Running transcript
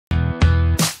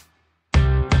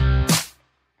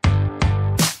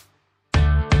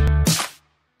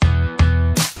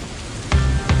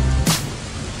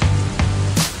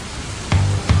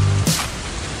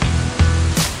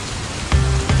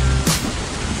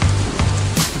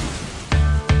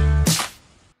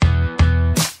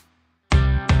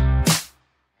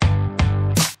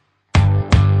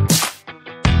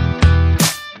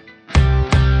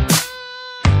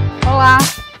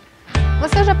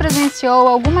presenciou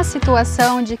alguma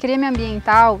situação de crime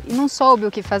ambiental e não soube o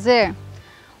que fazer?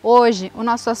 Hoje, o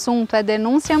nosso assunto é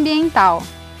denúncia ambiental.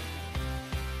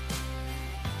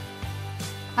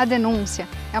 A denúncia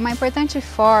é uma importante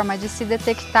forma de se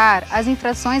detectar as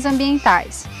infrações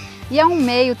ambientais e é um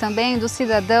meio também do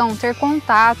cidadão ter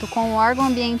contato com o órgão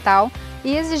ambiental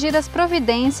e exigir as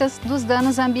providências dos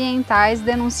danos ambientais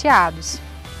denunciados.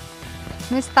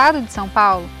 No estado de São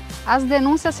Paulo, as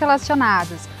denúncias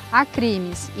relacionadas a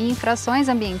crimes e infrações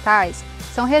ambientais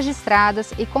são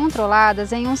registradas e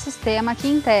controladas em um sistema que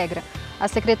integra a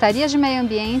Secretaria de Meio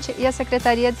Ambiente e a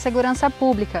Secretaria de Segurança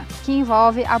Pública, que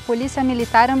envolve a Polícia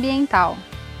Militar Ambiental.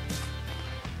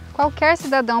 Qualquer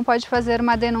cidadão pode fazer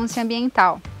uma denúncia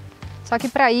ambiental, só que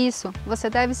para isso você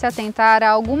deve se atentar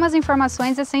a algumas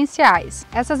informações essenciais.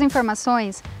 Essas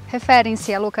informações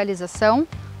referem-se à localização,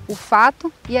 o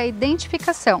fato e a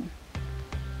identificação.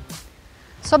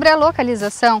 Sobre a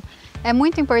localização, é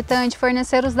muito importante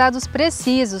fornecer os dados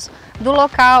precisos do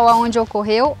local onde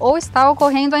ocorreu ou está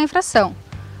ocorrendo a infração,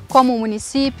 como o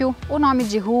município, o nome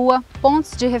de rua,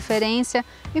 pontos de referência,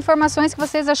 informações que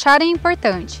vocês acharem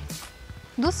importante.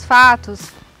 Dos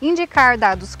fatos, indicar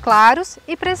dados claros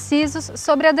e precisos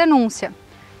sobre a denúncia,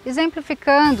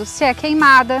 exemplificando se é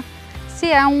queimada,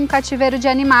 se é um cativeiro de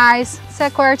animais, se é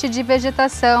corte de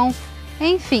vegetação,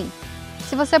 enfim.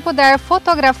 Se você puder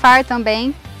fotografar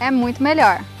também, é muito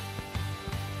melhor.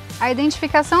 A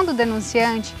identificação do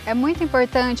denunciante é muito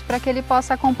importante para que ele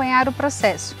possa acompanhar o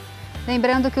processo,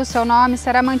 lembrando que o seu nome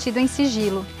será mantido em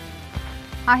sigilo.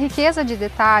 A riqueza de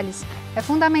detalhes é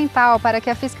fundamental para que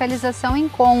a fiscalização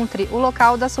encontre o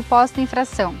local da suposta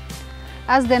infração.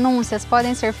 As denúncias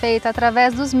podem ser feitas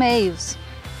através dos meios,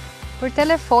 por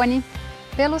telefone,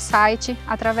 pelo site,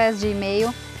 através de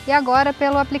e-mail e agora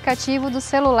pelo aplicativo do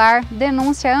celular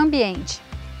Denúncia Ambiente.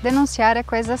 Denunciar é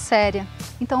coisa séria,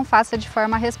 então faça de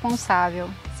forma responsável.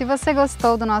 Se você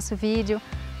gostou do nosso vídeo,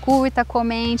 curta,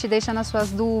 comente, deixando as suas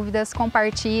dúvidas,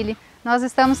 compartilhe. Nós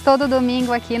estamos todo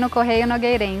domingo aqui no Correio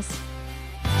Nogueirense.